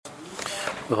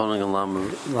We're holding a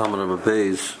Laman of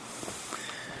Beis.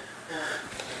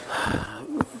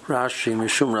 Rashi,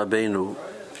 Mishum Rabbeinu.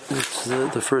 It's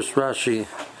the first Rashi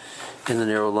in the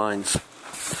narrow lines.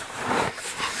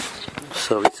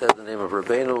 So he said the name of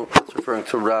Rabbeinu. It's referring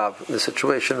to Rav. In the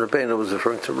situation, Rabbeinu was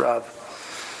referring to Rav.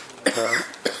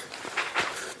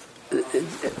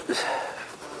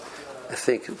 I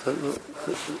think the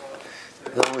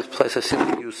only place I see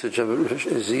the usage of it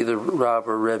is either Rav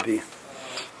or Rebbe,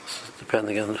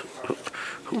 depending on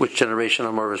which generation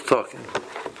Amor is talking.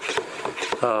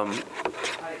 So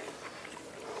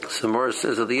Amor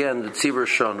says at the end, Tzibur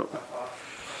Shanu.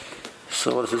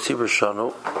 So what is the Tzibur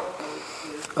Shanu?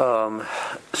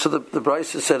 So the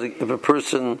Brachos said if a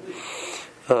person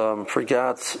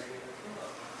forgot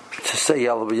to say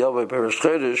Yalla B'Yavai by Rosh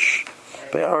Chodesh,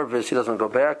 by Arvis, he doesn't go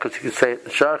back because he can say it in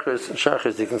Shachris, and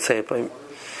Shachris he can say it by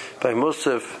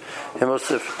Musaf, and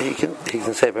Musaf he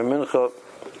can say it by Mincha.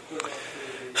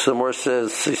 So the Mor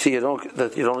says, you see, you don't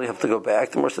have to go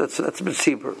back. The Mor says that's a bit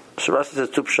steeper. So Rashi says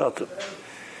two pshatim.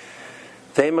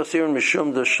 They masirun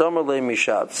mishum the shamalei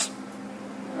mishatz.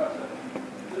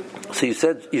 So you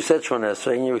said Shmones,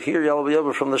 and you hear Yalla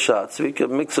B'Yavai from the shots. So you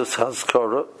can mix us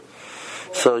Hazkara.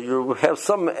 So you have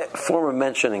some form of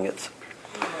mentioning it.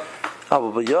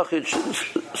 But Yachid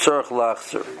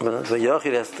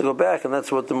has to go back, and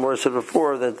that's what the Mor said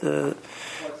before, that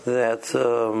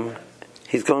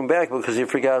he's going back because he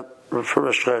forgot for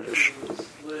Rosh Chodesh.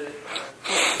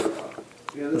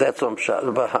 That's Pshat.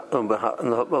 In the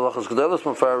Halachas Gedolos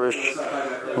Mefarish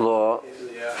law,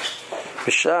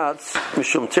 B'Shatz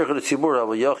Mishum Tircha L'Tzibur,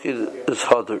 but Yachid is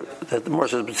Hadar. That the Mor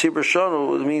says B'Tzibur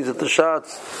Shanu, it means that the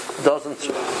Shatz doesn't.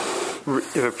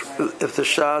 If the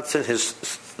Shatz in his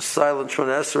silent Shmon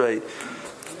Esrei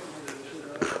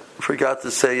forgot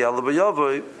to say Yalla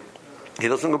B'Yavai, he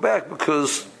doesn't go back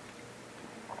because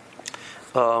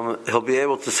he'll be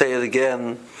able to say it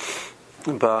again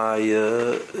by in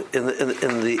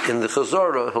the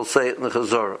Chazorah. He'll say it in the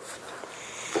Chazorah.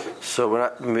 So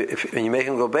when you make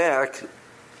him go back,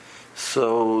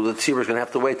 so the tzibur is going to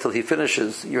have to wait till he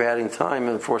finishes. You're adding time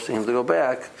and forcing him to go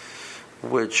back,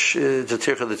 which is the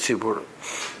tircha the tzibur.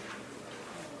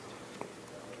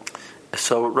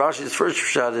 So Rashi's first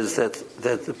shot is that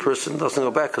the person doesn't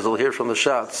go back because he'll hear from the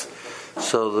shots.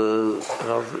 So the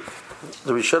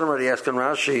Rishonim already asked on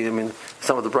Rashi. I mean,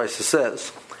 some of the Brachos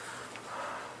says.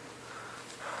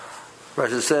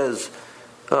 Rashi says,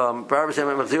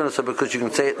 because you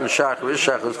can say it in Shachris,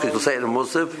 because you can say it in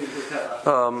Musaf.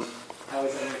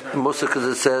 Musaf because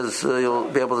it says you'll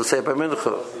be able to say it by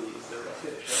Mincha.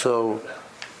 So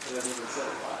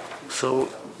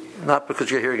not because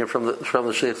you're hearing it from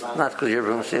the Sheikh, not because you're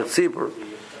hearing from the Sheikh Tzibur.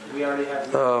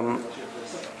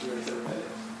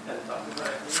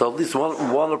 So at least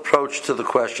one approach to the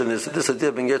question is that this idea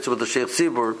of being Yetzer with the Sheikh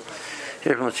Tzibur,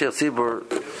 here from the Sheikh Tzibur,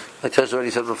 like Tess already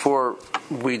said before,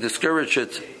 we discourage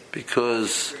it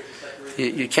because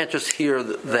you can't just hear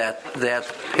that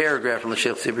paragraph from the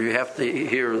Sheikh Tzibur. You have to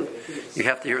hear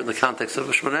it in the context of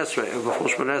a Shmon Esrei, of a full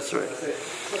Shmon Esrei.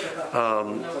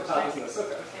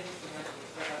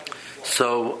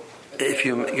 So if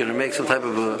you're going to make some type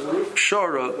of a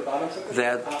shora,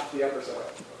 that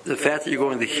the fact that you're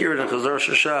going to hear it in Chazar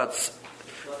Shashatz,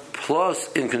 plus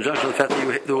in conjunction with the fact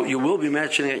that you will be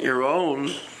mentioning it your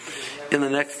own in the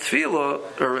next tefillah,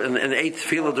 or in the eighth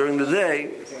tefillah during the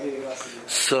day,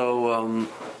 so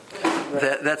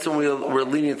that's when we're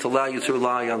lenient to allow you to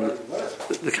rely on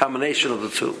the combination of the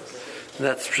two. And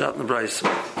that's Pshat in the Brachos.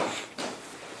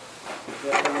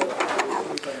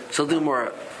 So do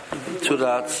more. 2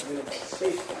 dots.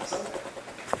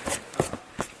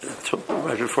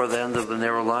 Right before the end of the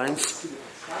narrow lines.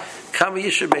 Kama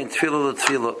yisher bein tefillah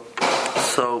l'tefillah.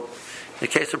 So, in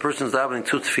case a person is davening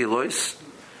 2 tefillos,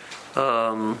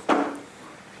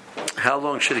 how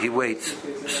long should he wait?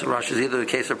 So Rashi is either in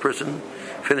case a person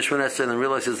finished Shmones and then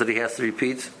realizes that he has to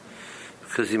repeat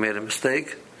because he made a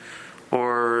mistake,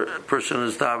 or a person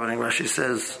is davening, Rashi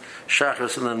says,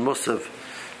 Shachris and then Musaf.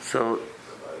 So,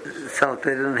 it sounds like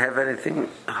they didn't have anything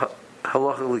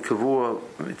halachically kavua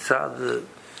mitzad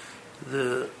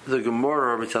the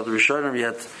Gemara or mitzad the Rishonim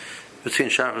yet between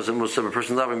Shachris and Musaf. A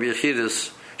person davening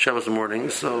b'yachidus Shabbos morning,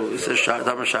 so it says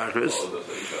daven Shachris.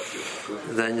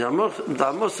 Then Dam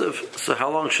Musaf. So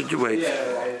how long should you wait?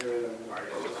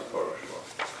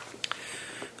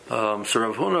 So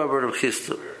Rav Huna bar Rav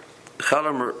Chisda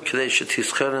Chalamer Kadei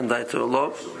Shetischanan Daito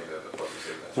Olov.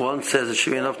 One says it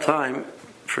should be enough time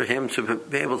for him to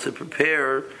be able to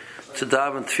prepare to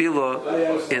daven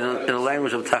tefillah in a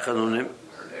language of Tachanunim.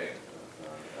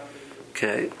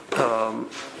 Okay.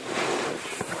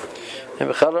 And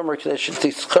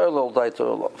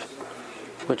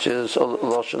which is a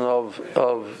lashon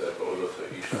of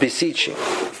beseeching.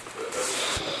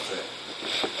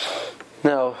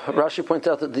 Now, Rashi points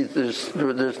out that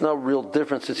there's no real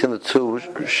difference between the two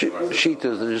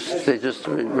shitas. They're just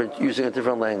using a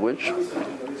different language.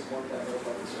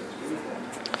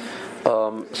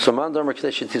 So Mandar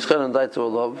Tischanan and Daito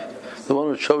Olav, the one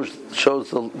who chose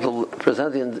the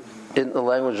presenting in the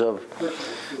language of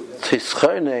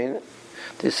Tischanan,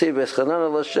 they say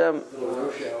Veschanan Lashem.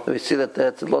 We see that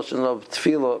that's the lashon of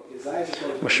Tefillah,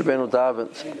 Moshe Rabbeinu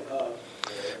davened.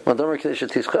 Mandar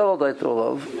Tischanan Daito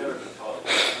Olav.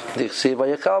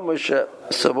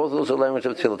 So both of those are language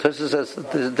of Tefillah. Tosfos says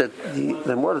that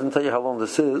the more doesn't tell you how long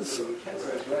this is.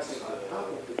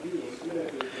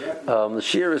 The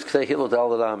shear is Ktei Hilo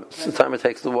Daled Amis. The time it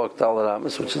takes to walk Daled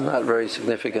Amis, which is not very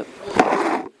significant.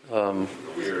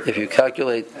 If you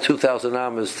calculate 2,000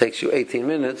 Amis, takes you 18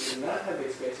 minutes.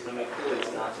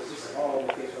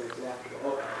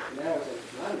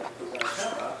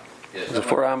 The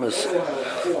 4 Amis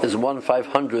is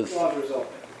 1/500th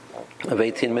of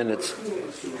 18 minutes,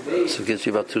 so it gives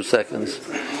you about 2 seconds.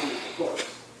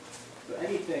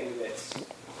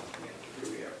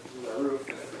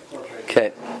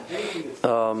 Okay.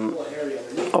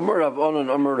 Amar Rav Onan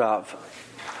Amar Rav.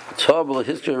 Tabla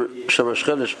history Shabash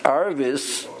Chodesh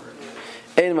Arvis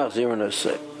Ein Machzirin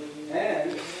Osei.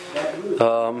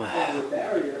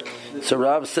 So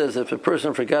Rav says if a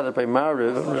person forgot it by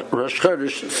Ma'ariv, Rosh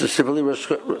Chodesh, specifically Rosh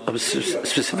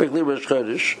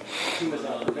Chodesh,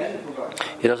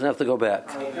 he doesn't have to go back.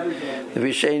 If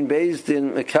he's shein based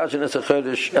in Mekajan as a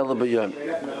Chodesh Ela B'Yom.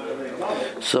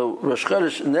 So Rosh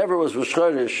Chodesh never was Rosh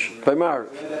Chodesh by Ma'ariv.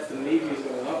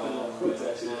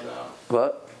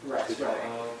 What?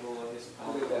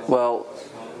 Well,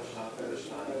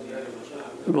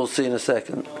 we'll see in a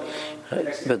second.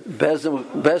 Right. But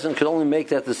Bezin could only make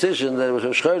that decision that it was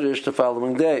Rosh Chodesh the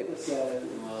following day.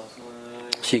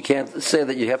 So you can't say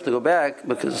that you have to go back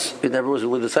because it never was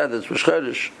really decided that it's Rosh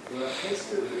Chodesh.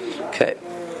 Okay.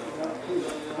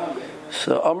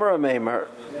 So Amar Ameimar,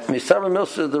 Misar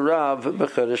Milsa the Rav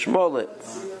B'Chodesh Molet,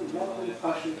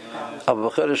 Av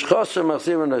B'Chodesh Choser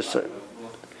Machzir Nosei.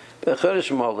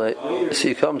 B'Chodesh Molet. So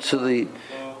you come to the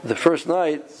first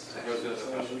night.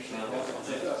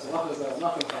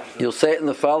 You'll say it in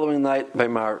the following night by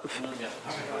Ma'ariv.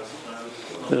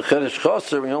 In Chodesh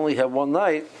Choser, we only have one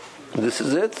night. This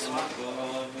is it.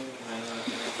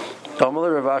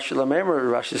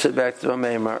 Rashi said back to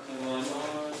Rameimar.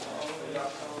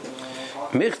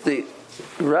 Michti,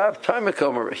 Rav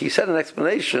Taimakomer, he said an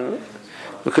explanation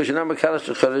because you're not Mekadosh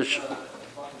to Chodesh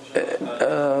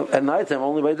at night time,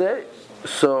 only by day.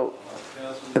 So,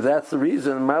 if that's the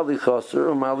reason, Mali Choser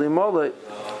or Mali Mole,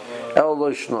 El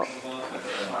Loishno.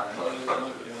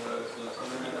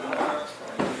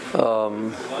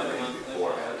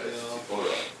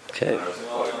 Okay.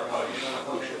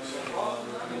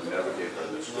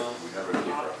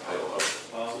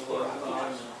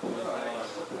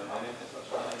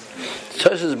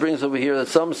 Tosfos brings over here that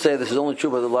some say this is only true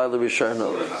by the Laila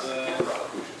Rishona.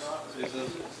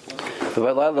 But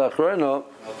by Laila Achrona,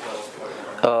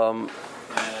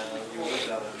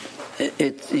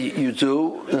 you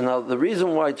do. Now the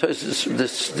reason why Tosfos,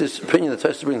 this opinion that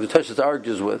Tosfos brings, the Tosfos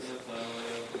argues with.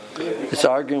 It's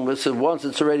arguing with, so once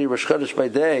it's already Rosh Chodesh by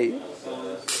day,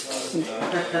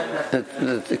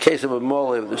 the case of a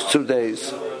Molev, there's 2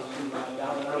 days.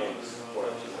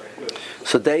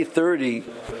 So day 30,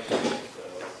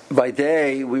 by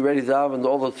day, we ready to daven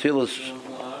all the tefillas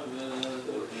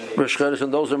Rosh Chodesh,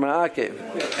 and those are Ma'akev,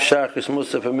 Shachris,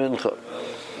 Musaf, and Mincha.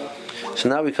 So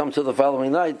now we come to the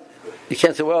following night. You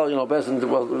can't say, Bezin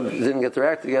didn't get their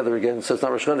act together again, so it's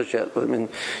not Rosh Chodesh yet. But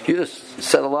you just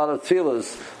said a lot of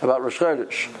tefillas about Rosh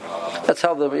Chodesh. That's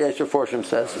how the Yesher Forshim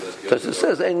says it. Because it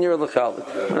says, Ein Nir L'Chalik.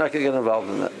 We're not going to get involved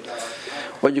in that.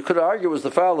 What you could argue was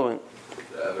the following.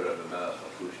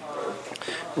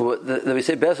 We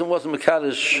say Bezin wasn't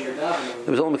Mekadosh, it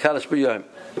was only Mekadosh B'Yom.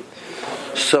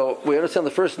 So we understand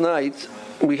the first night,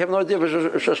 we have no idea if it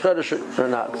was Rosh Chodesh or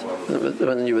not.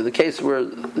 The case where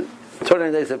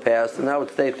 29 days have passed, and now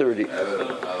it's day 30.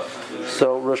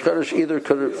 So Rosh Chodesh either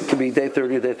could be day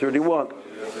 30 or day 31,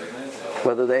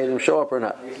 whether the Eidim show up or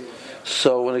not.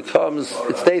 So when it comes,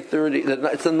 it's day 30.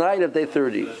 It's the night of day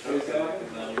 30.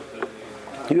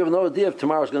 You have no idea if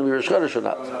tomorrow is going to be Rosh Chodesh or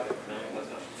not.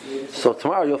 So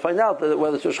tomorrow you'll find out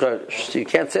whether it's Rosh Chodesh. So you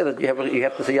can't say that you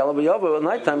have to say Yalla B'Yavo at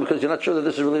night time because you're not sure that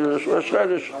this is really Rosh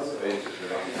Chodesh.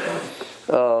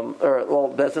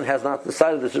 Bezin has not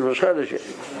decided this is Rosh Chodesh yet.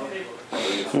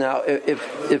 Now, if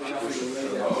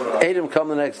Eidim come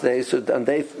the next day, so on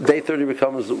day 30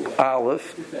 becomes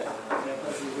Aleph,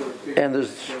 and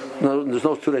there's there's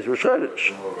no 2 days Rosh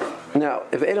Chodesh. Now,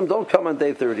 if Edom don't come on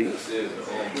day 30,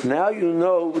 now you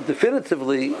know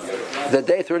definitively that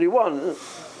day 31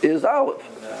 is Aleph.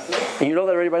 And you know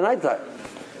that already by nighttime.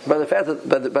 By the fact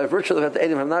that by virtue of the fact that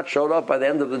Edom have not showed up by the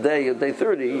end of the day, day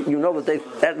 30, you know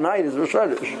that that night is Rosh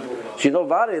Chodesh. So you know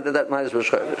that night is Rosh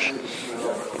Chodesh.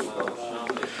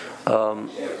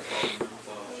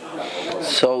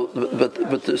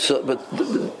 But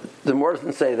the more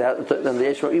doesn't say that, and even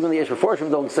the Yesh Meforshim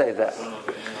don't say that,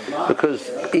 because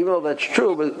even though that's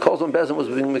true, but Kol Zman Bezin was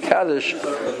being Mekadosh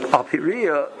Al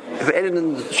Piriya. If Edom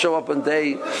didn't show up on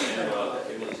day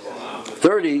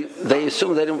 30, they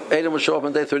assumed that Edom would show up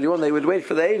on day 31. They would wait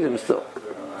for the Edom still.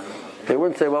 They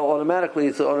wouldn't say, well, automatically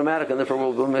it's automatic, and therefore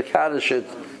we'll Mekadosh it.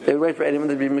 They would wait for Edom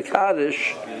to be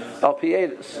Mekadosh Al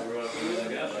Piedus.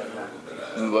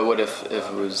 But what if it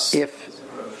was? If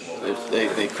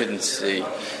they couldn't see?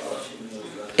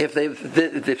 If they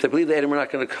believe the Edom were not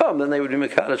going to come, then they would be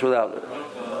Mekadosh without it.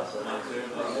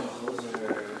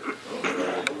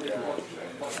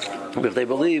 But if they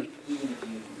believed,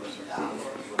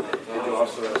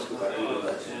 also ask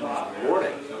about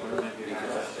morning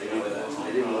because they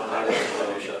didn't know how to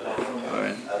finish up.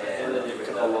 And it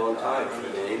took a long time for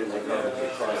the data to go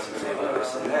across and say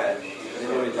this and that. And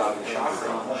then we got the chakra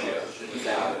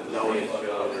without knowing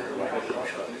whether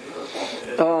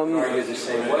argue the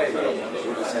same way, but we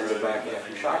can send it back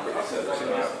after chakra.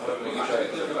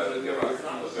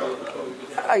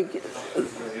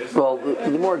 Well,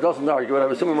 the more doesn't argue, but I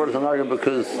was assuming more doesn't argue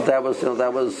because that was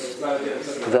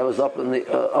up in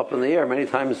the air. Many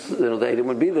times, the Edom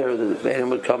would be there. The Edom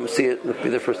would come and see it. It would be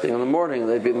the first thing in the morning.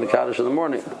 They'd be in the Kaddish in the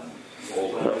morning.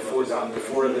 Before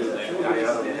the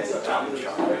Diana had the top of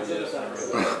chakra, in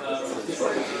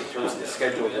terms of the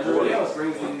schedule of the morning,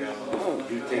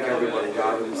 you think everybody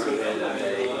got them so then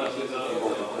they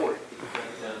hold the court.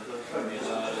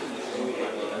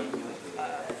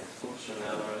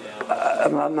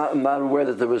 I'm not aware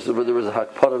that there was a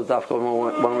hakpad of daf going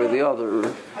one way or the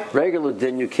other. Regular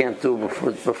din you can't do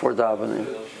before davening.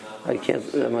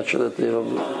 I'm not sure that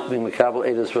being Makabel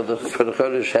Eidos for the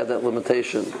Chodesh had that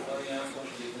limitation.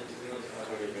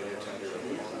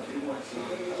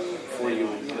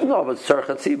 No, but Tzarech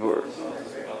HaTzibur.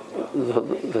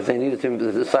 They needed to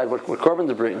decide what korban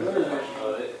to bring.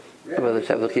 Whether they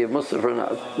have the Kiyuv Musaf or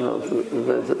not.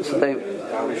 So they.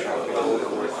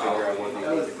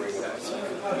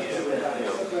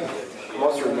 I'm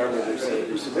also remember there's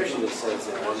a submission that says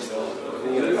that once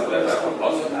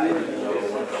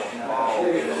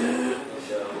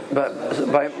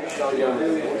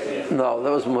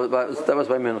that was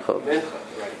by Mincha.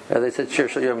 They said Shir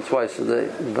Shayom twice a day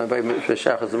by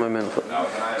Shachas and by Mincha.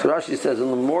 So Rashi says in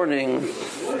the morning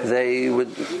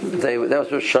that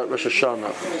was Rosh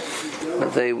Hashanah,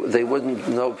 but they wouldn't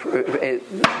know.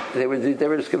 They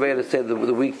were just conveyed to say the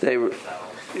weekday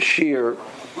Shir,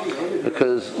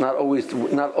 because not always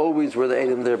were the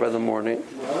Edom there by the morning,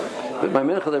 but by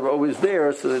Mincha they were always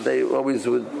there, so that they always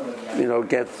would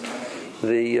get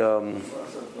the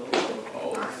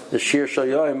Shir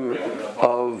Shayom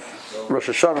of Rosh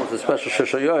Hashanah, the special Shir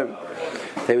Shayom.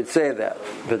 They would say that,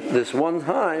 but this one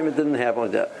time it didn't happen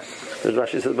like that. As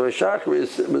Rashi said, by Shachar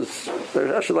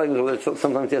there's Rashi language where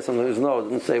sometimes yes, sometimes no. It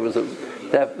didn't say it was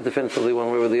definitively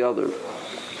one way or the other.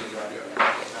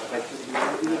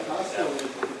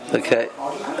 Okay.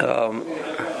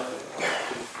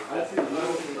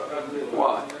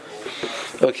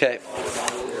 Okay.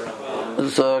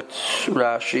 So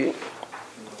Rashi.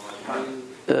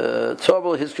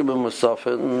 Tobel Hiskubim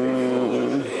Musafin.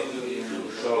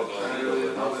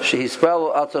 She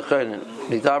spell Atachanin.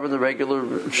 He davened the regular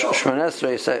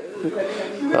Shmonesrei say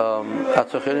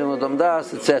Atachanin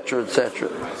L'Damdas, etc., etc.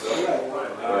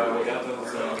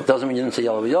 It doesn't mean you didn't say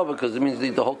Yalav Yalav because it means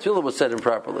the whole tefillah was said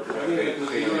improperly.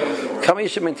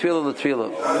 Kamisha min tefillah l'tefillah.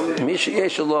 Misha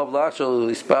yesha lo avlachshal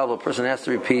l'spal. A person has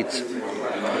to repeat.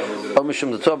 Or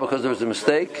mishum the because there was a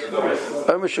mistake.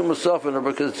 Or mishum musafin, or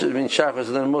because it means shachas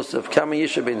and then musaf.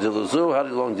 Kamisha ben ziluzu. How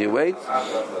long do you wait?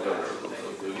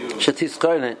 His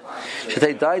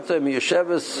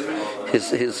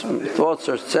thoughts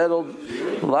are settled.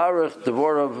 Larach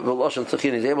Devorah Veloshan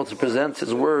Tzachin. He's able to present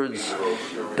his words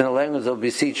in a language of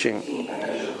beseeching.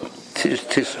 It's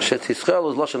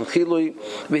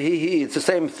the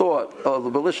same thought. The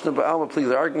Belishna Ba'alma plea.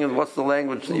 They're arguing what's the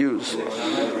language to use.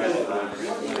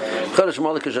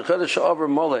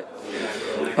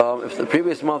 If the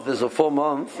previous month is a full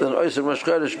month, then Oisim Rosh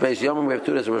Chodesh based Yomim, we have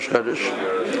 2 days of Rosh Chodesh.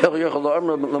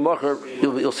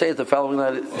 You'll say it the following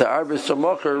night, the Arbis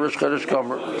Samocher Rosh Chodesh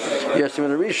Gomer. Yes, in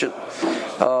a Rishon.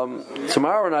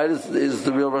 Tomorrow night is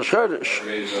the real Rosh Chodesh.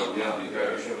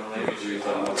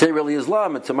 Today really is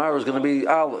Lam, and tomorrow is going to be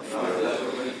Aleph.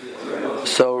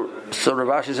 So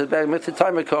Rav Ashi said, "Back mitzvah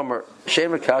time Gomer.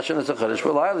 Shem Kashan is a Chodesh."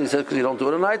 Well, he said because you don't do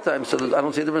it at night time, so I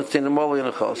don't see the difference between a Moli and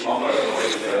a Chos.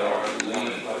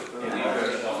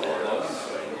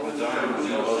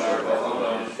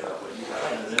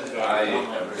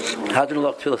 How do you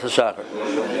look Tfilas HaShachar?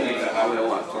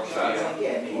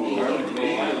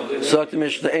 So the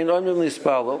Mishnah, "Ein onim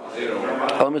lispalo,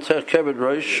 al mitzvah keved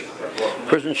rosh."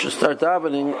 Person should start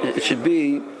davening. It should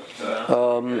be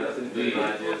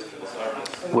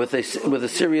with a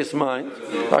serious mind.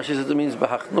 Rashi says it means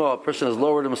b'hachno. A person has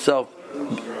lowered himself,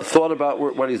 thought about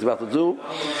what he's about to do,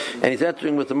 and he's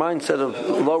entering with the mindset of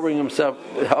lowering himself,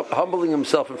 humbling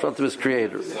himself in front of his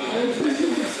Creator.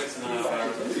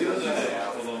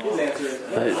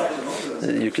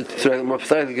 You could more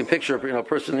pathetic, you can picture a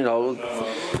person,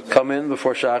 come in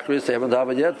before Shachris, they haven't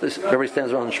davened yet, everybody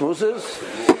stands around and schmoozes,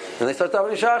 and they start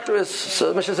davening Shachris. So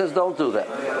the Mishnah says, don't do that.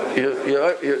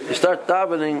 You start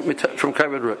davening from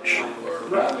Kavod Rosh.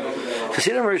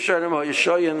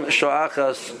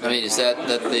 I mean, is that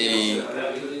the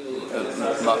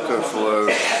marker for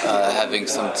having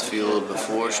some tefillah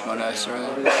before Shemona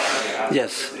Esrei?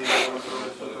 Yes.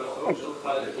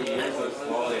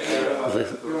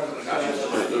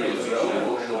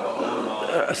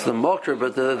 It's the mokher,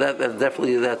 but that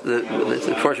definitely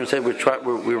the Fortune said we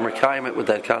were mekayim it with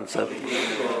that concept.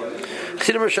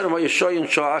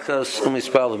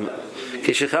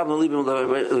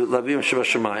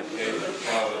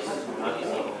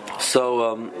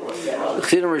 So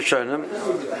Chassidim Rishonim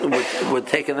would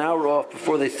take an hour off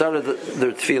before they started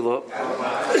their tefillah,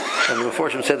 and the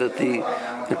Meforshim said that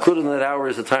included in that hour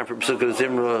is the time for Pesukah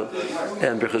Zimra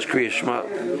and Brachos Shema.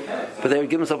 But they would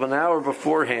give themselves an hour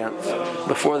beforehand,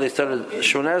 before they started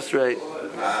Shemona Esrei,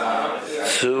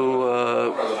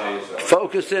 to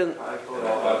focus in.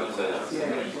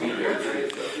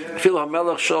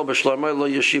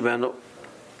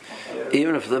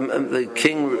 Even if the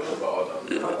king,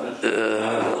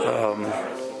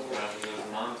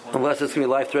 unless it's going to be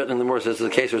life-threatening, the more says it's the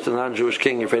case where it's a non-Jewish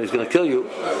king, you're afraid he's going to kill you.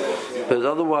 But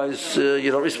otherwise, you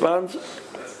don't respond. Even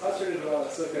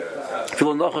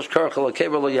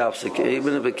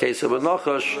if the case of a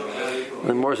Nachash,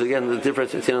 the more is again the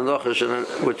difference between a Nachash and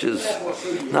which is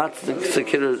not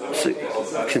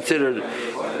considered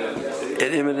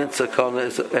an imminent sakana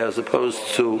as opposed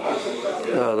to,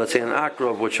 let's say, an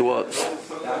akrov, which was.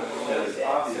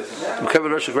 So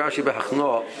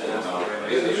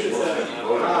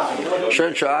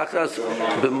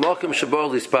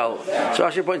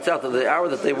Rashi points out that the hour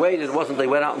that they waited wasn't they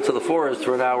went out into the forest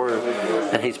for an hour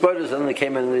and he spotted us, and then they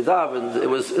came in and they davened. It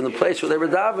was in the place where they were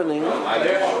davening.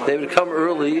 They would come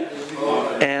early,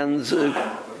 and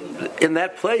in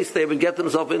that place they would get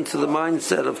themselves into the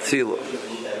mindset of tefillah.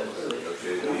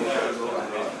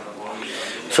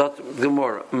 So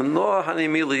Gemara, Manoah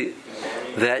Hanimili,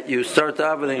 that you start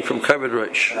davening from Kavod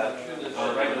Rosh.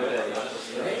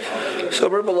 So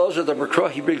Rabbi Lozer, the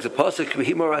Berkrah, he brings a pasuk,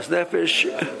 V'himoras nefesh.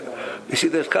 You see,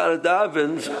 there's kind of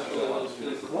davens,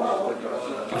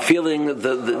 feeling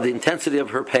the intensity of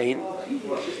her pain.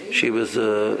 She was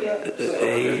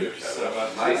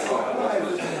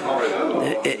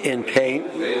in pain,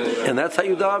 and that's how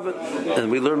you daven. And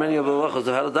we learn many of the halachos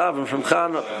of how to daven from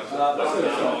Chana.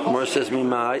 Mor says,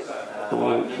 Mimai.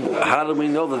 How do we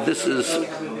know that this is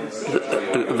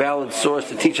a valid source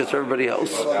to teach us to everybody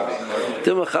else? Yeah,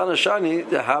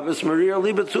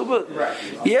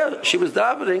 she was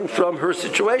davening from her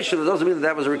situation. It doesn't mean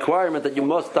that was a requirement that you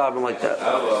must daven like that.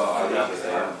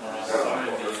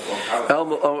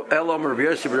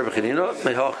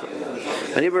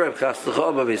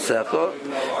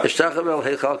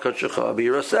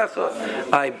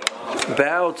 I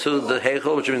bow to the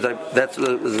heichal, which means that's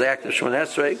the act of Shemona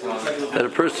Esrei, that a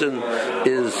person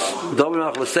is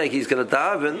dominach l'sek, he's going to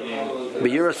daven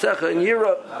b'yirasecha and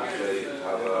yira.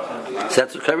 So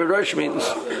that's what Kavod Rosh means.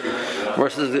 More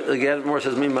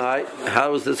says Mimai.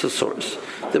 How is this a source?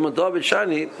 David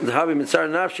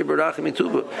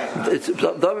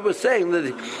was saying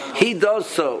that he does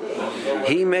so.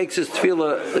 He makes his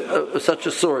tefillah such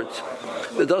a sort.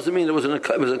 It doesn't mean it was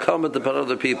incumbent upon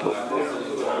other people.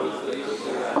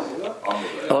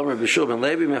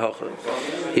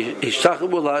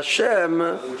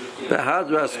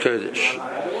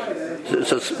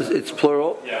 So it's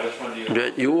plural.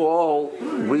 that you all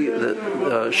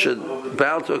should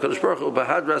bow to HaKadosh Baruch Hu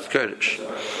b'hadras kodesh.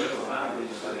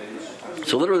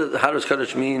 So literally, the hadras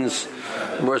kodesh means,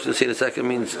 we're going to see in a second,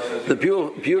 means the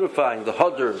beautifying, the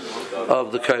hadr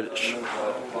of the kodesh.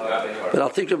 But I'll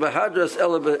take the b'hadras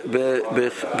ela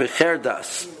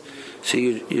b'cherdas. So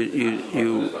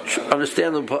you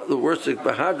understand the words of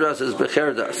b'hadras is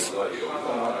b'cherdas.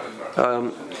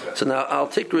 So now Al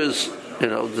Tikra is,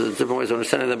 the different ways of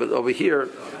understanding that, but over here,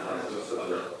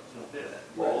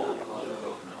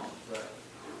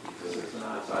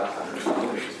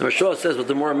 the Rashah says what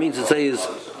the more means to say is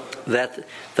that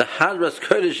the Hadras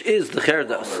Kodesh is the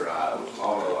Cherdas.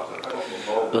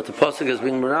 But the Pasuk is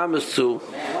being meramis to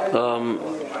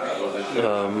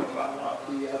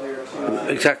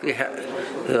exactly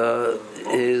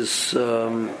is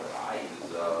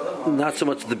not so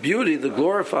much the beauty, the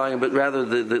glorifying, but rather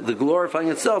the glorifying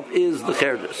itself is the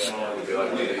Cherdas.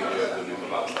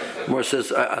 More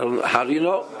says, I don't know, how do you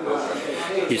know?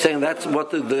 You're saying that's what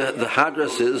the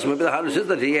hadras is. Maybe the hadras is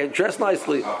that he had dressed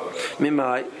nicely.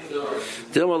 Mimai.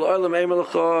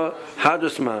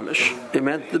 Hadras mamish. It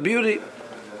meant the beauty.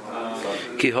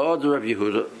 Kihad Rav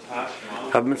Yehuda.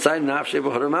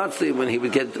 When he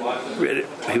would get ready,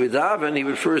 he would daven, he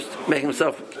would first make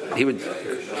himself, he would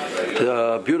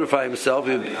beautify himself,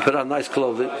 he would put on nice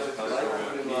clothing.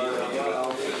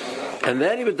 And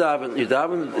then he would daven.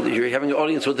 You're having an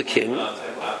audience with the king,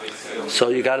 so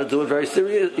you got to do it very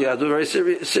serious. You got to do it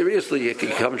very seriously. You can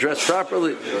come dressed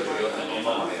properly.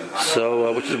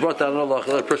 So, which is brought down in Allah,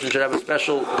 a person should have a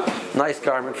special, nice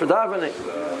garment for davening,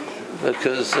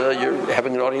 because you're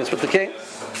having an audience with the king.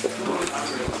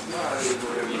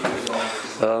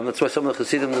 That's why some of the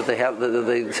Chassidim that they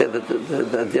said that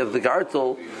the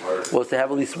gartel was to have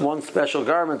at least one special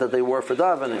garment that they wore for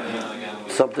davening.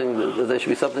 There should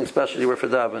be something special you wear for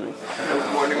davening.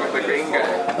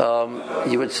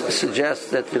 You would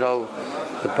suggest that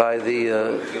by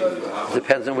the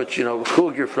depends on which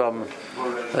chug you're from.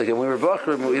 Like when we were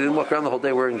Bachrim, we didn't walk around the whole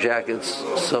day wearing jackets.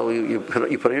 So you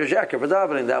put on your jacket for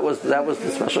davening. That was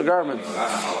the special garment.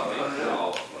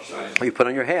 You put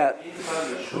on your hat,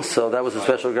 so that was a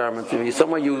special garment.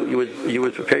 Somewhere you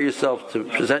would prepare yourself to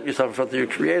present yourself in front of your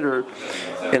Creator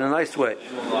in a nice way.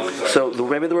 So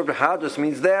maybe the word b'hadras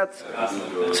means that.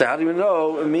 So how do you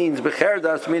know? It means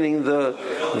b'cherdas, meaning the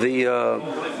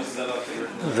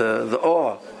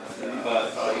awe.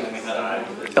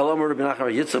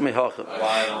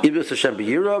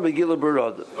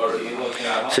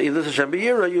 So either Hashem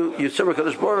b'yira, you serve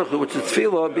HaKadosh Baruch Hu, which is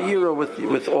tefillah b'yira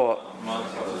with awe.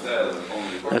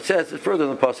 It says further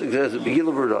in the pasuk, it says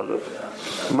b'gila b'rada,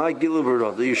 my gila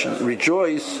b'rada, you should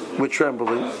rejoice with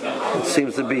trembling. It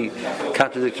seems to be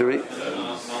contradictory.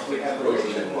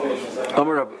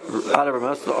 Amar Rav,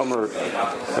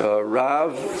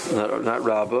 not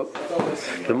Rabba.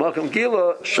 The Malkam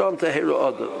Gila Sham Tehera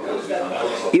Ada.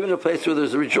 Even in a place where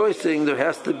there's a rejoicing, it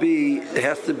has to be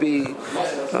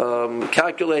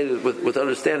calculated with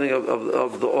understanding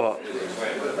of the awe.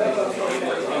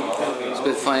 It's a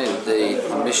bit funny that the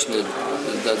Mishnah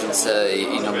doesn't say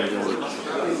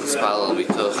Spalal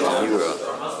B'toch Yura.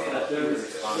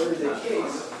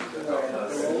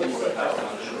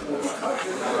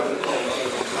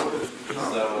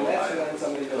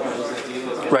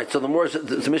 Right, so the more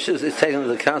the Mishnah is taking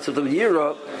the concept of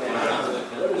Yira,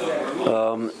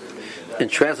 in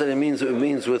translating it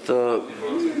means with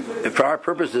for our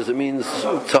purposes it means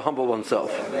to humble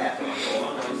oneself.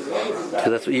 So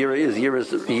that's what Yira is.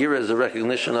 Yira is a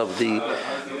recognition of the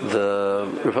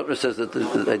Rav Hutner says that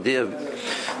the idea of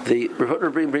the Rav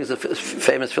Hutner brings a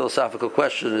famous philosophical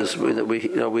question is that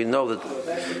we know that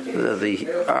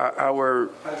our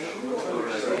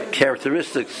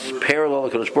characteristics parallel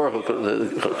to Kadosh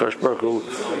Baruch Hu,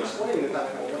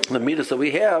 the midas that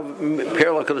we have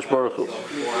parallel to Kadosh Baruch Hu.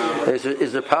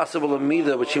 Is there possible a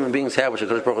midah which human beings have which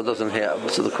Kadosh Baruch Hu doesn't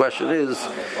have? So the question is,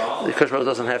 Kadosh Baruch Hu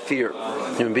doesn't have fear.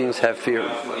 Human beings have fear.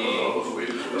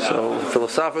 So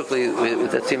philosophically,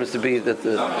 that seems to be that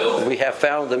we have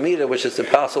found a midah which is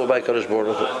impossible by Kadosh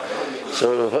Baruch Hu.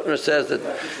 So Hutner says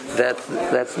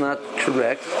that's not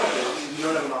correct.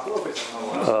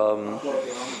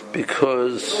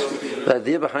 Because the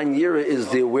idea behind Yira is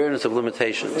the awareness of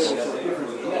limitations.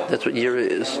 That's what Yira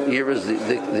is. Yira is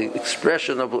the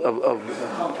expression of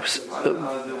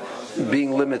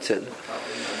being limited.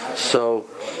 So,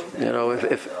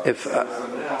 if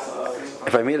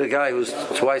I meet a guy who's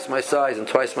twice my size and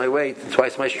twice my weight and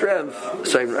twice my strength,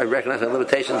 so I recognize my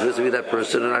limitations vis-a-vis that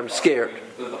person, and I'm scared.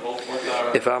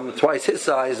 If I'm twice his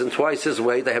size and twice his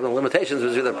weight, I have no limitations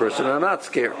with that person, and I'm not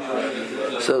scared.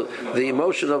 So the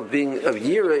emotion of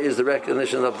yira is the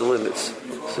recognition of the limits.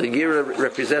 So yira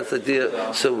represents the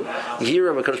idea. So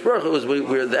yira of HaKadosh Baruch Hu is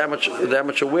we're that much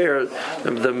aware.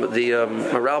 The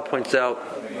morale points out.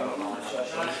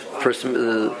 First,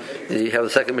 you have the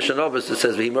second mission of it. It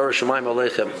says v'himara shemayim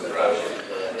aleichem.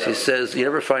 So he says you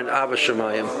never find Abba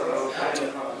Shemayim.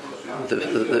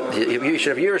 You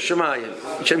should have Yira Shemayim.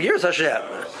 You should have Yira Hashem.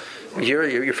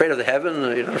 You're afraid of the heaven.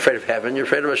 You're not afraid of heaven. You're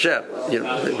afraid of Hashem.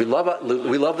 We love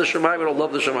the Shemayim. We don't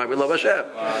love the Shemayim. We love Hashem.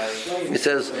 He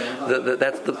says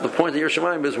that's the point of Yira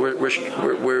Shemayim is we're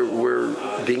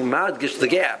being madgish the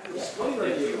gap.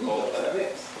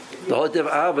 The whole idea of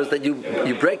Av is that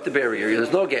you break the barrier.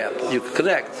 There's no gap. You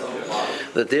connect.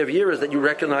 The idea of Yira is that you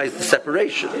recognize the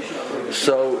separation.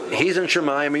 So he's in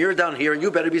Shemayim and you're down here and you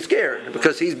better be scared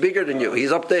because he's bigger than you.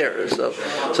 He's up there. So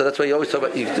that's why you always talk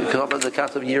about the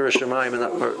concept of Yira Shemayim.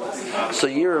 So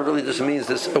Yira really just means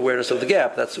this awareness of the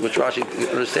gap. That's what Rashi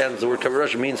understands. The word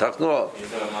Kavarash means Haknoah.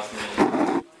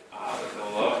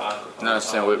 I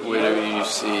understand. Where do you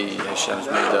see Hashem's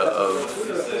made of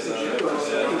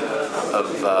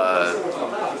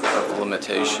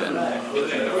limitation?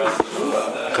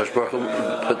 Kadosh Baruch Hu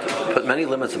put many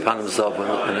limits upon himself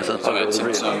in his own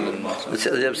tzimtzum.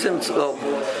 Well,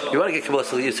 you want to get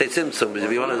Kabbalah, you say tzimtzum.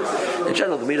 If you want to, in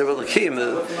general, the meter of Elohim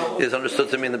is understood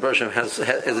to mean the Bereshim has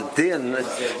a din.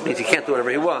 Means he can't do whatever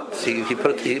he wants. He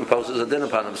imposes a din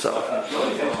upon himself.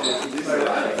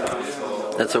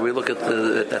 That's what we look at.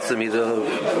 That's the meter of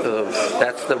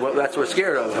that's what we're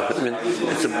scared of. I mean,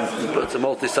 it's a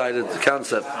multi-sided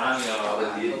concept.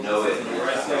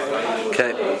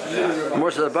 Okay.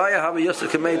 More so, the Baya Havi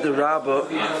Yosef made the Rabbah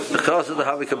because of the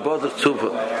Havi Kabod of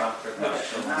Tuba.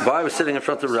 Baya was sitting in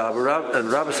front of Rabbah,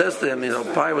 and Rabbah says to him,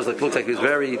 Baya looked like he was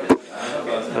very,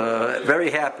 very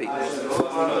happy.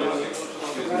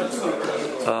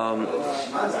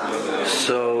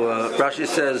 So Rashi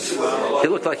says he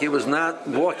looked like he was not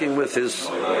walking with his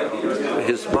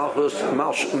malchus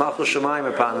shemayim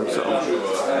upon himself.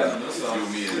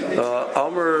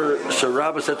 So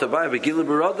Rabbah said to Baya, even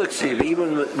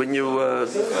when you are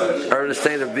in a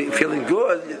state of feeling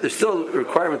good, there's still a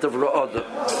requirement of ra'ada,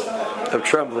 of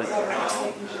trembling.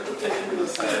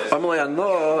 I'm wearing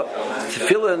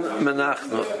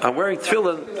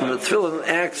tefillin, and the tefillin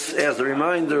acts as a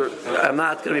reminder I'm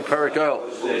not going to be parak oil.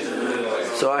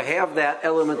 So I have that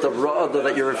element of ra'ada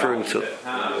that you're referring to.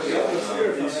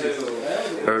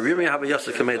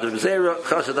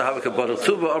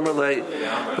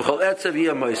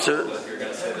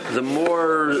 The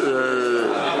more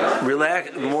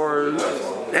relaxed, more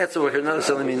that's what here not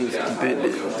necessarily means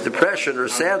depression or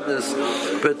sadness,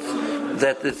 but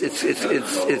that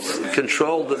it's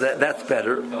controlled. That's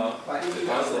better. I'm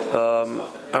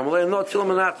not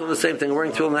tefillin the same thing.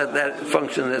 Wearing tefillin that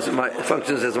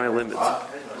functions as my limit.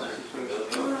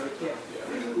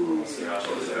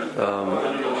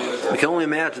 We can only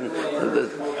imagine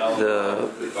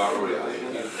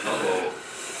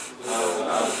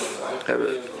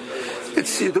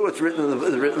it's written in the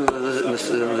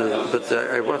but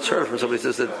I once heard from somebody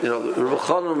who says that Reb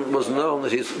Chanan was known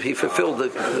that he fulfilled the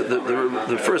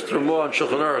first Ramah on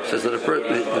Shulchan Aruch says that the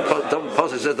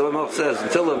pasuk says the Malach says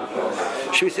until him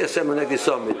Shvisi Hashem Lenegdi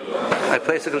Samid I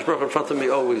place the Kadosh Baruch Hu in front of me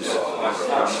always.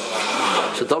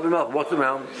 So David Malach walked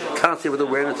around constantly with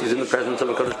awareness he's in the presence of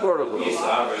a Kadosh Baruch Hu.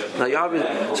 Now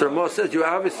so Ramah says you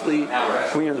obviously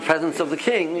when you're in the presence of the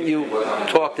king you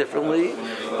talk differently,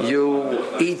 you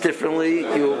eat differently,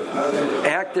 you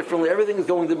act differently. Everything is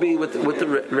going to be with the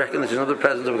recognition of the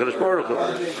presence of Kadosh Baruch Hu.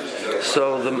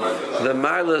 So the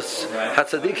Milas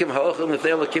Hatzadikim Ha'ochim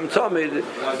L'Elokim Tamid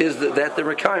is that the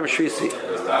Mekayim Shrisi.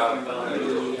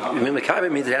 I mean,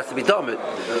 Mekayim means it has to be Tamid.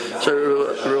 So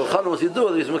Ruchana was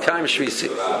Yidu, he's Mekayim Shrisi.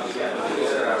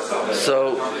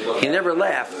 So he never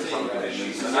laughed.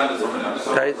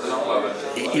 Right?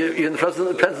 You're in the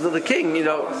presence of the king.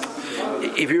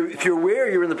 If you're aware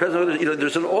you're in the presence of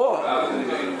there's an awe.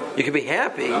 You can be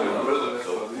happy.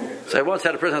 So I once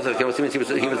had a person. I said, "Okay, what he means? He was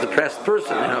a depressed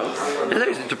person, And then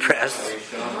he's depressed.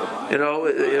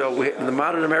 The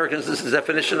modern American's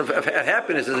definition of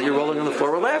happiness is that you're rolling on the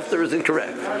floor with laughter is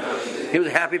incorrect. He was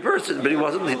a happy person, but he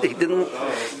wasn't. He didn't.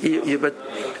 But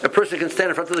a person can stand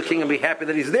in front of the king and be happy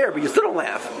that he's there, but you still don't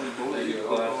laugh.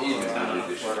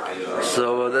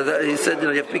 So he said, you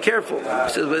have to be careful. He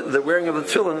said, the wearing of the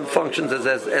tefillin functions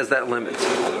as that limit.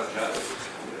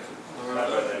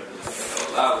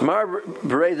 Mar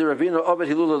Brei the Ravina Obed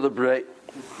Hilula the Brei.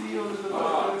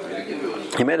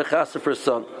 He made a chassid for his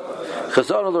son.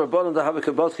 Chazon l'Rabbanan the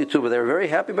Havikabotsky too, but they were very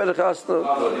happy by the chasna,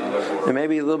 and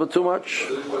maybe a little bit too much.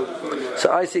 So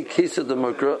I see Kisa the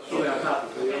Mukra.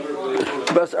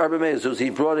 Best Arba Mezuz, he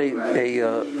brought a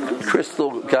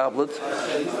crystal goblet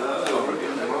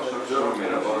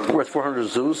worth 400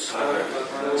 zuz.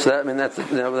 So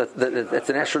that's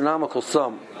an astronomical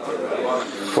sum.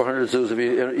 400 zuz. If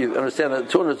you understand that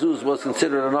 200 zuz was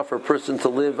considered enough for a person to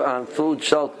live on food,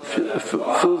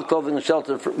 clothing, and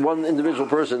shelter for one individual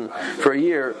person for a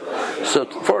year. So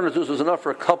 400 zuz was enough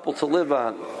for a couple to live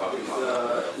on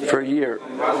for a year.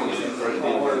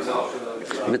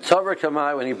 Mitzavar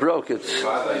Kamai, when he broke it,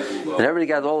 and everybody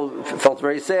felt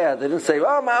very sad. They didn't say,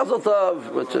 "Oh, Mazel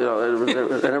Tov," but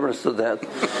I never understood that.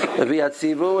 And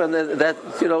that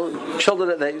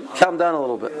children, they calmed down a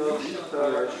little bit.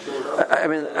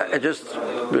 I just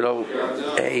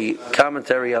a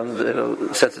commentary on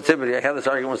sensitivity. I had this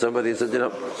argument with somebody. He said,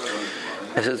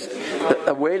 I says,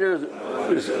 a waiter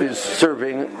is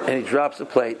serving and he drops a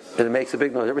plate and it makes a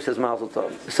big noise. Everybody says Mazel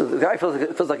Tov. So the guy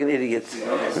feels like an idiot,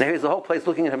 and here's the whole place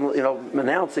looking at him,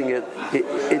 announcing it.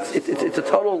 It's a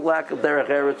total lack of derech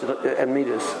eretz and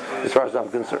midas, as far as I'm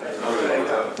concerned.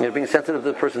 Being sensitive to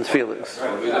the person's feelings.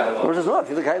 Or says, no,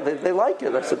 the guy they like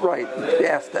it. I said, right.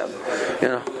 Ask them.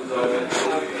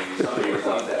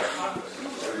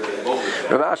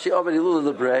 Rav Ashi Obed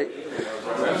Hilul Lebrei.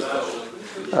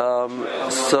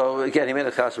 So again, he made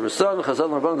a chasna for his son.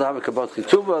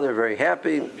 They're very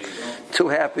happy, too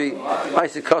happy.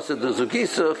 Isaac Kosa the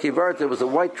Zugisa Chivart. There was a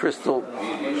white crystal.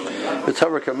 The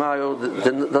Torah Kamayo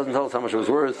doesn't tell us how much it was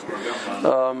worth,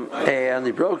 and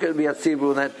he broke it.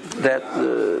 Miatzibu, and that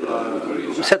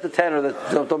set the tenor that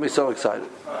don't be so excited.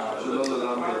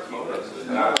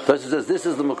 So it says this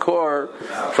is the makor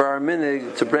for our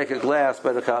minig to break a glass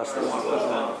by the chasna.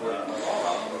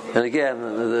 And again,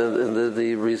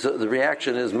 the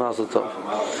reaction is Mazel Tov.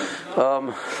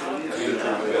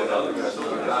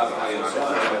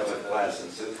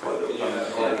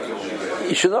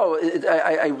 You should know,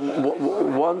 I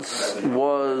once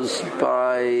was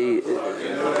by a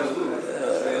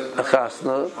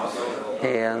chasna,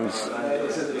 and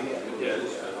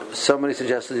somebody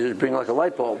suggested you bring like a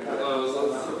light bulb.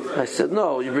 I said,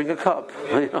 no, you bring a cup.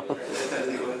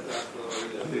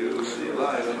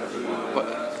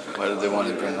 Why did they want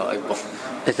to bring a light bulb?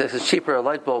 It's cheaper. A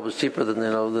light bulb is cheaper than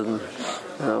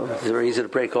it's very easy to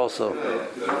break. Also,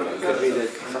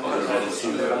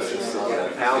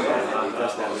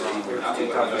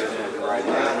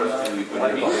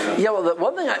 yeah. Well, the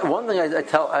one thing I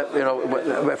tell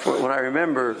when I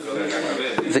remember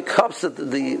the cups that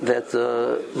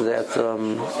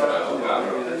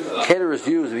caterers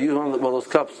use. If you use one of those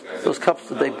cups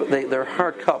they're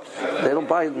hard cups. They don't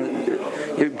buy.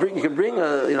 You can bring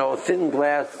a thin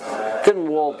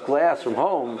walled glass from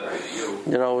home,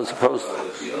 as opposed to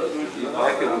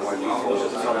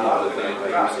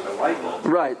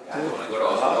right.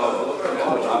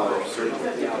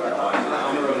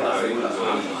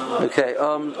 Okay.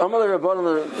 Amar Rabbanan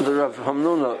the Rav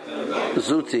Hamnuna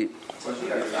Zuti.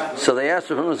 So they asked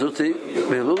Rav Hamnuna Zuti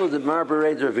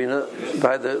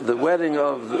by the wedding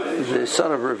of the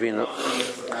son of Ravina.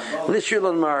 Lishir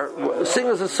Mar, sing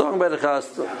us a song by the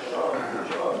chasna.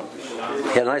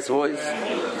 He had a nice voice.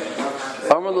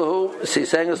 Amar Lahu, he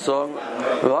sang a song.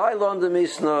 Vailon de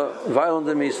Misna.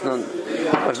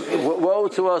 Woe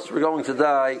to us, we're going to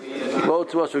die. Woe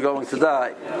to us, we're going to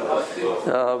die.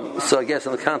 So I guess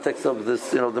in the context of this,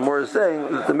 the more is saying,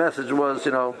 the message was,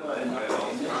 you got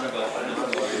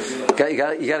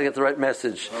to get the right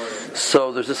message.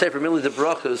 So there's a sefer Mili de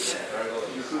Brachos,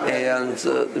 and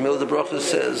the Mili de Brachos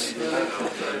says,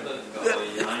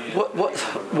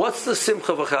 what's the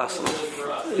simcha of a chasna?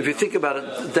 If you think about it,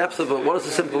 the depth of it, what is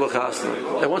the simcha of a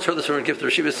chasna? I once heard this from a gift.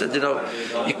 Rashiva said, you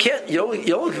only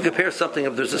can compare something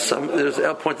if there's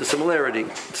a point of similarity.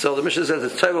 So the Mishnah says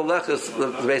it's Tayvel Lechus,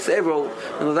 the base Evrol,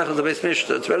 and the Lechus, the base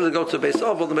Mishnah. It's better to go to base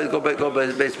Oval than to go by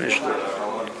base Mishnah.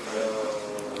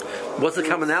 What's the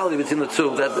commonality between the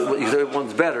two? That you say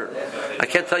one's better. I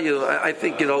can't tell you. I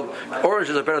think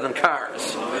oranges are better than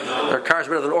cars. Or cars are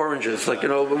better than oranges. I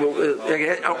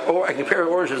compare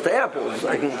oranges to apples.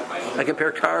 I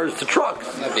compare cars to trucks.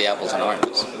 That'd be apples and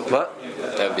oranges. What?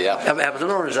 That'd be apples. Apples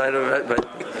and oranges. I know, but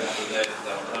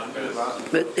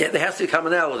there has to be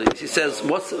commonality. She says,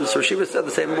 so Shiva said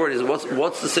the same word. He says,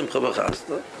 what's the simcha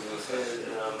b'chasna?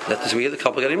 That is, we get the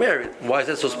couple getting married. Why is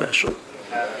that so special?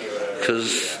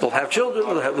 Because they'll have children,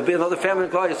 there'll be another family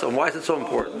in Klal Yisrael. Why is it so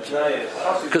important?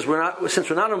 Because since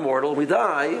we're not immortal, we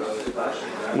die,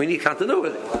 we need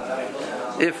continuity.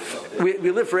 if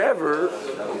we live forever,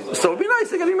 so it'd be nice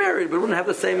to getting married, but we wouldn't have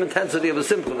the same intensity of the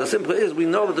simcha. The simcha is we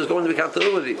know that there's going to be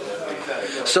continuity.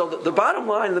 So the bottom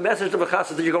line, the message of a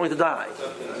chas is that you're going to die.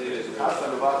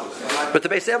 But the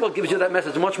Beis Abel gives you that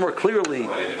message much more clearly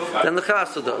than the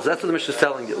chasa does. That's what the Mishnah is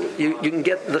telling you. You can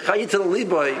get the chayit to the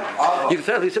liboy. You can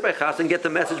certainly sit by a chas and get the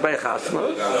message by a chas.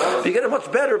 You get it much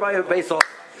better by a Beis Abel.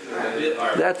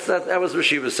 That was what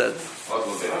Shiva said.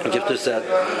 Gifter said.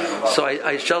 So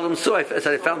I showed him. So I said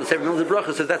I found the same room in the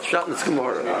Brachos. Said that's shot in the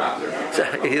Gemara. So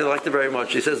he liked it very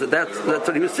much. He says that's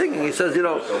what he was singing. He says,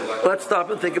 let's stop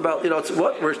and think about it's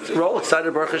what we're all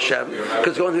excited Baruch Hashem because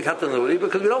it's going to be continuity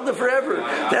because we don't live forever.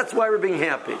 That's why we're being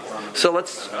happy. So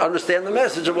let's understand the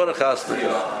message of what a chasna is.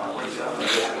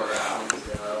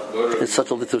 It's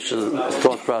such a little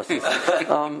thought process.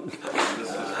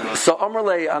 So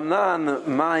Amrle Anan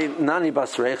my Nani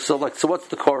Basreich. So what's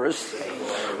the chorus?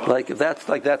 If that's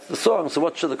the song. So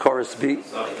what should the chorus be?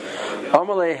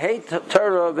 Amrle Hate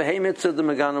Torah v'Hei Mitzvah the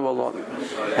Megana Walon.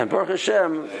 And Baruch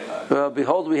Hashem,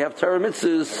 behold, we have Torah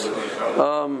mitzvahs.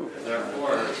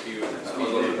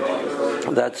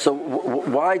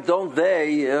 Why don't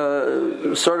they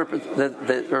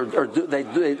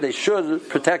they should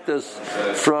protect us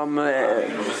from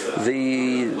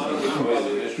the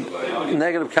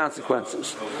negative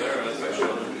consequences.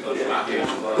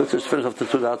 Let's just finish off the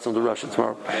 2 dots on the Russian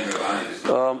tomorrow.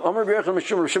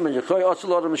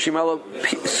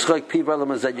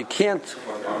 You can't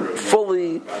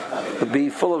fully be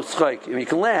full of schik. You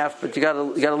can laugh, but you got to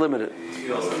limit it.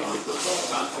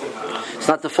 It's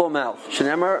not the full mouth.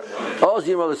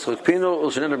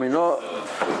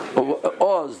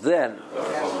 Oz then.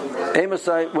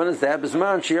 Amosai, when is that?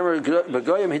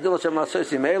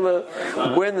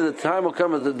 When the time will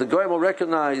come that the Goyim will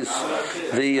recognize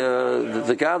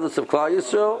the godless of Klal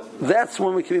Yisrael, that's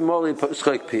when we can be moli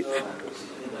schik piv.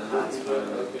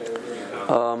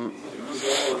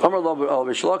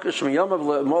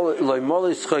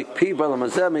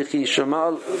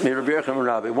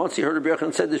 Once he heard Rabbi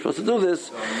Yochanan said they're supposed to do this,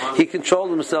 he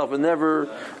controlled himself and never.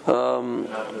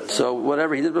 So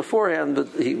whatever he did beforehand, but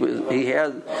he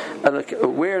had an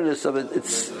awareness of it.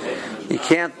 It's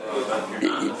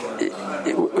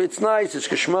nice, it's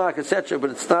geschmack, etc.,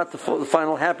 but it's not the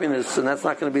final happiness, and that's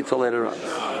not going to be till later on.